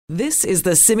This is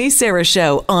the Simi Sara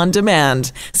Show on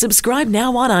demand. Subscribe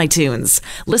now on iTunes.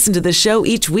 Listen to the show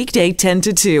each weekday 10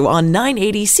 to 2 on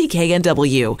 980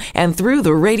 CKNW and through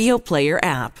the Radio Player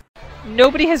app.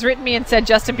 Nobody has written me and said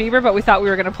Justin Bieber, but we thought we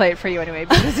were going to play it for you anyway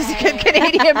because he's a good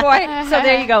Canadian boy. So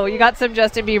there you go. You got some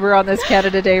Justin Bieber on this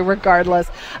Canada Day regardless.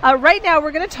 Right now,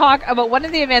 we're going to talk about one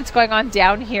of the events going on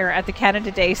down here at the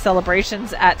Canada Day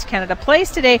celebrations at Canada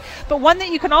Place today, but one that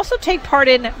you can also take part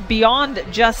in beyond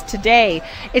just today.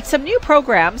 It's some new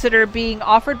programs that are being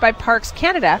offered by Parks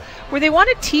Canada where they want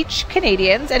to teach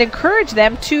Canadians and encourage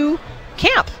them to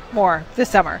camp more this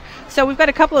summer. So we've got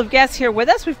a couple of guests here with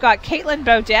us. We've got Caitlin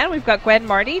Bowden. We've got Gwen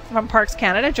Marty from Parks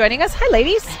Canada joining us. Hi,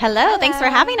 ladies. Hello. Thanks for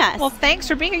having us. Well, thanks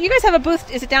for being here. You guys have a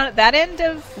booth. Is it down at that end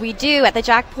of? We do, at the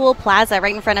Jack Pool Plaza,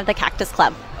 right in front of the Cactus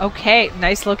Club. Okay,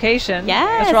 nice location. Yes.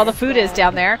 That's where all the food is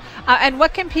down there. And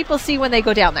what can people see when they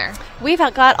go down there? We've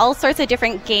got all sorts of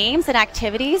different games and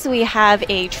activities. We have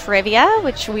a trivia,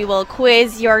 which we will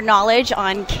quiz your knowledge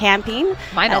on camping.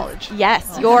 My knowledge?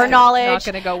 Yes, your knowledge. Not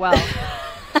going to go well.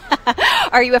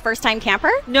 Are you a first-time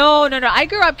camper? No. I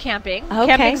grew up camping. Okay.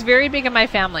 Camping's very big in my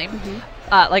family.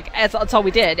 That's all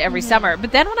we did every summer.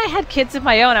 But then when I had kids of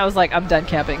my own, I was like, I'm done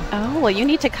camping. Oh, well, you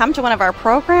need to come to one of our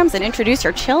programs and introduce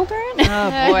your children.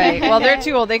 Oh, boy. Well, they're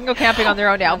too old. They can go camping on their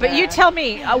own now. But you tell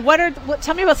me,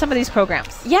 tell me about some of these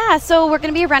programs. Yeah, so we're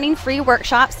going to be running free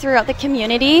workshops throughout the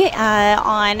community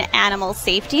on animal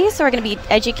safety. So we're going to be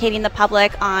educating the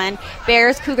public on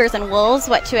bears, cougars, and wolves,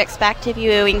 what to expect if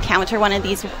you encounter one of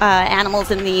these animals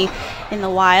in the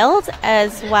wild,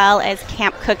 as well as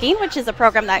camp cooking, which is a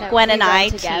program that Gwen and I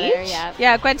teach.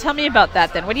 Yeah, Gwen, tell me about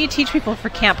that then. What do you teach people for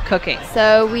camp cooking?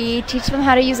 So we teach them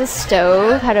how to use a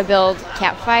stove, how to build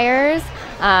campfires,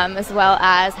 as well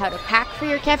as how to pack for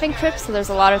your camping trips. So there's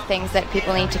a lot of things that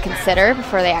people need to consider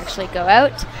before they actually go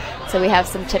out. So we have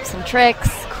some tips and tricks,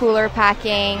 cooler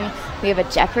packing. We have a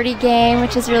Jeopardy game,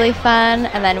 which is really fun.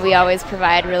 And then we always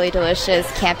provide really delicious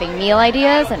camping meal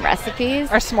ideas and recipes.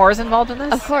 Are s'mores involved in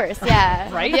this? Of course,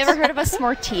 yeah. Right? Have you ever heard of a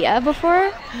s'mortilla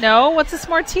before? No, what's a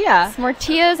s'mortilla?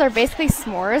 S'mortillas are basically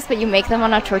s'mores, but you make them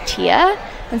on a tortilla.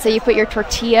 And so you put your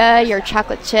tortilla, your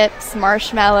chocolate chips,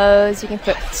 marshmallows, you can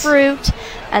put fruit,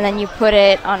 and then you put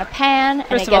it on a pan,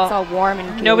 and it gets all warm and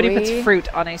gooey. Nobody puts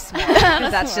fruit on a s'more,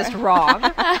 because that's just wrong.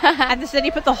 And then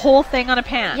you put the whole thing on a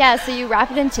pan. Yeah, so you wrap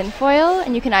it in tinfoil,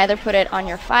 and you can either put it on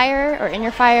your fire, or in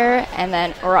your fire,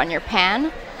 or on your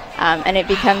pan, and it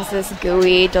becomes this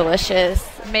gooey, delicious...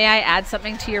 May I add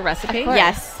something to your recipe? Of course.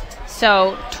 Yes.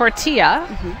 So, tortilla,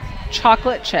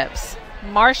 chocolate chips,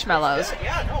 marshmallows,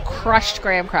 crushed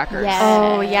graham crackers. Yes.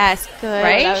 Oh, yes. Good.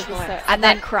 Right? And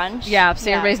then crunch. Yeah, so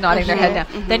everybody's nodding their head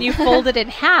now. Then you fold it in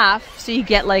half, so you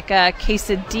get like a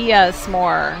quesadilla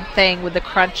s'more thing with the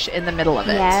crunch in the middle of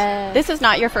it. Yes. This is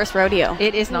not your first rodeo.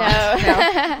 It is not.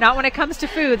 No. Not when it comes to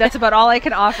food. That's about all I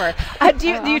can offer.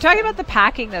 You're talking about the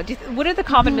packing, though. What are the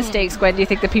common mistakes, Gwen, do you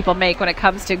think that people make when it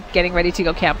comes to getting ready to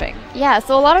go camping? Yeah,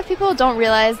 so a lot of people don't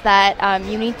realize that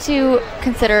you need to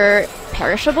consider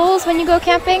perishables when you go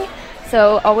camping.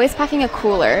 So always packing a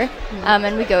cooler,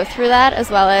 and we go through that, as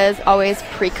well as always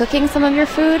pre-cooking some of your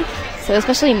food. So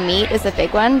especially meat is a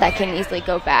big one that can easily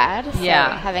go bad. Yeah.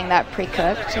 So having that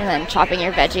pre-cooked and then chopping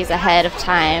your veggies ahead of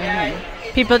time.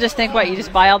 People just think, what, you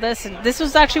just buy all this? And this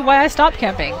was actually why I stopped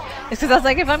camping. It's because I was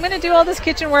like, if I'm going to do all this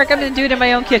kitchen work, I'm going to do it in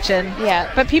my own kitchen. Yeah.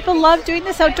 But people love doing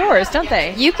this outdoors, don't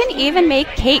they? You can even make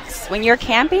cakes when you're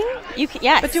camping.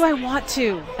 Yes. But do I want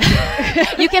to?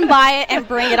 You can buy it and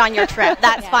bring it on your trip.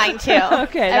 That's fine, too.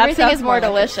 Okay. Everything is more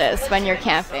delicious when you're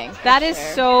camping. That is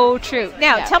so true.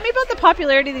 Now, tell me about the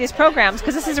popularity of these programs,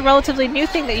 because this is a relatively new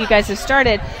thing that you guys have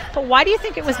started. But why do you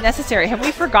think it was necessary? Have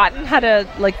we forgotten how to,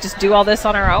 just do all this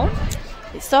on our own?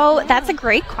 So that's a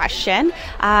great question.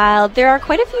 There are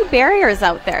quite a few barriers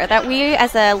out there that we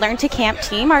as a Learn to Camp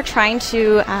team are trying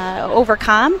to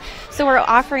overcome. So we're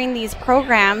offering these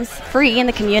programs free in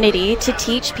the community to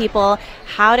teach people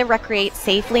how to recreate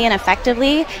safely and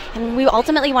effectively. And we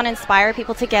ultimately want to inspire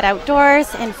people to get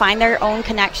outdoors and find their own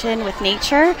connection with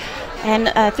nature.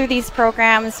 And through these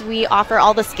programs, we offer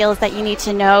all the skills that you need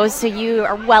to know so you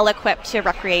are well equipped to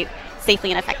recreate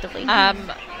safely and effectively.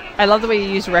 I love the way you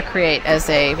use recreate as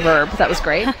a verb. That was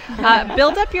great.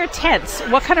 Build up your tents.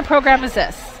 What kind of program is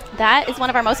this? That is one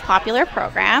of our most popular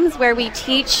programs where we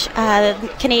teach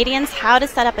Canadians how to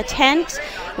set up a tent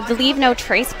with the Leave No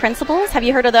Trace principles. Have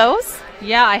you heard of those?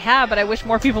 Yeah, I have, but I wish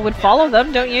more people would follow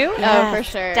them, don't you? Oh, for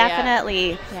sure.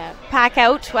 Definitely. Yeah. Pack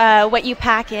out what you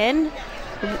pack in.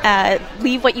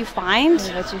 Leave what you find.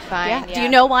 Leave what you find. Yeah. Do you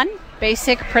know one?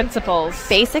 Basic principles.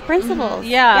 Basic principles.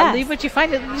 Yeah, Yes. leave what you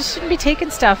find. You shouldn't be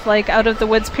taking stuff out of the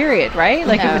woods, period, right?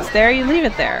 Like No. if it's there, you leave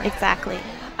it there. Exactly.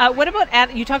 What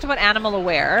about, you talked about Animal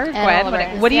Aware. Animal Gwen.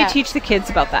 Awareness, What do you yeah. teach the kids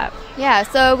about that? Yeah,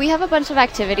 so we have a bunch of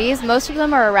activities. Most of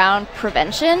them are around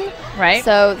prevention. Right.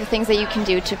 So the things that you can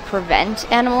do to prevent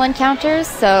animal encounters.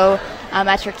 So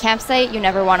at your campsite, you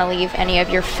never want to leave any of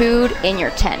your food in your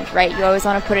tent, right? You always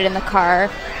want to put it in the car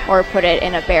or put it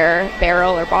in a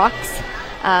barrel or box.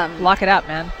 Lock it up,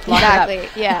 man. Lock Exactly, it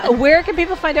up. yeah. Where can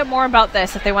people find out more about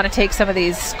this if they want to take some of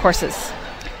these courses?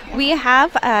 We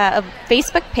have a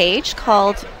Facebook page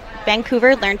called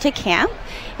Vancouver Learn to Camp,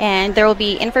 and there will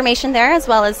be information there as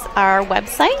well as our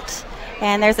website.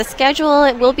 And there's a schedule.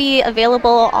 It will be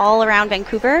available all around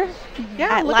Vancouver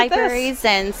at look at this. libraries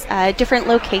and different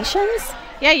locations.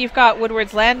 Yeah, you've got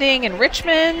Woodward's Landing in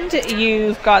Richmond.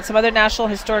 You've got some other national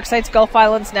historic sites, Gulf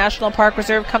Islands National Park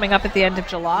Reserve coming up at the end of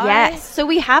July. Yes. So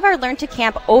we have our Learn to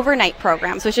Camp overnight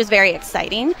programs, which is very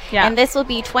exciting. Yeah. And this will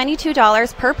be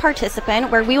 $22 per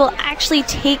participant, where we will actually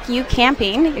take you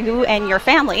camping, you and your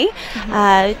family,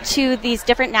 to these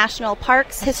different national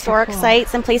parks, historic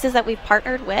sites, and places that we've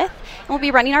partnered with. And we'll be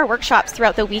running our workshops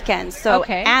throughout the weekend. So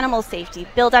Okay. animal safety,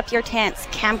 build up your tents,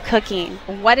 camp cooking.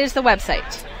 What is the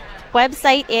website?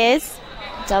 Website is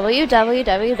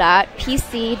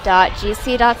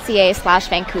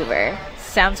www.pc.gc.ca/Vancouver.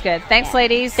 Sounds good. Thanks,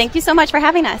 ladies. Thank you so much for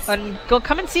having us. And go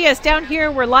come and see us down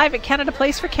here. We're live at Canada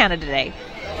Place for Canada Day.